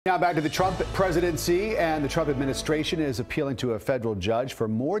Now back to the Trump presidency, and the Trump administration is appealing to a federal judge for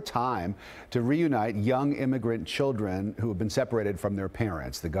more time to reunite young immigrant children who have been separated from their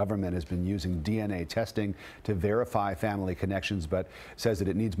parents. The government has been using DNA testing to verify family connections, but says that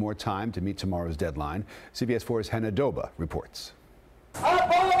it needs more time to meet tomorrow's deadline. CBS 4's Hannah Doba reports.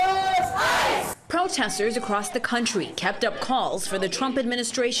 Protesters across the country kept up calls for the Trump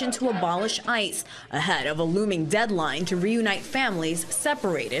administration to abolish ICE ahead of a looming deadline to reunite families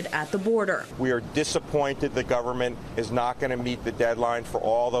separated at the border. We are disappointed the government is not going to meet the deadline for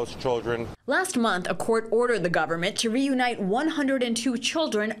all those children. Last month, a court ordered the government to reunite 102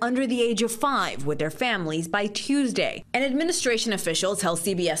 children under the age of 5 with their families by Tuesday. An administration official tells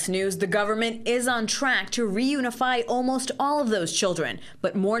CBS News the government is on track to reunify almost all of those children,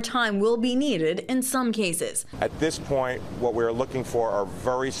 but more time will be needed in some cases. At this point, what we're looking for are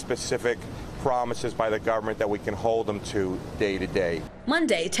very specific promises by the government that we can hold them to day to day.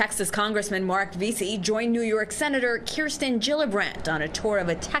 Monday, Texas Congressman Mark Vesey joined New York Senator Kirsten Gillibrand on a tour of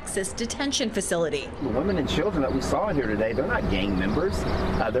a Texas detention facility. The women and children that we saw here today, they're not gang members.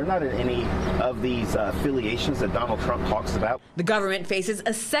 They're not in any of these affiliations that Donald Trump talks about. The government faces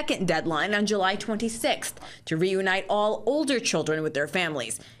a second deadline on July 26th to reunite all older children with their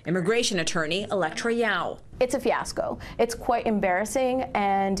families. Immigration attorney Electra Yao. It's a fiasco. It's quite embarrassing,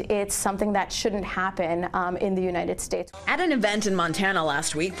 and it's something that shouldn't happen in the United States. At an event in Montana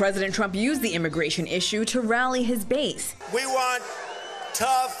last week, President Trump used the immigration issue to rally his base. We want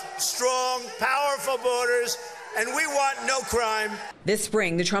tough, strong, powerful borders, and we want no crime. This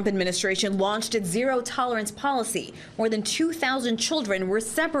spring, the Trump administration launched its zero-tolerance policy. More than 2,000 children were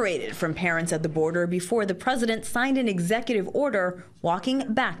separated from parents at the border before the president signed an executive order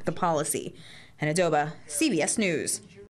walking back the policy. Hannah Doba, CBS News.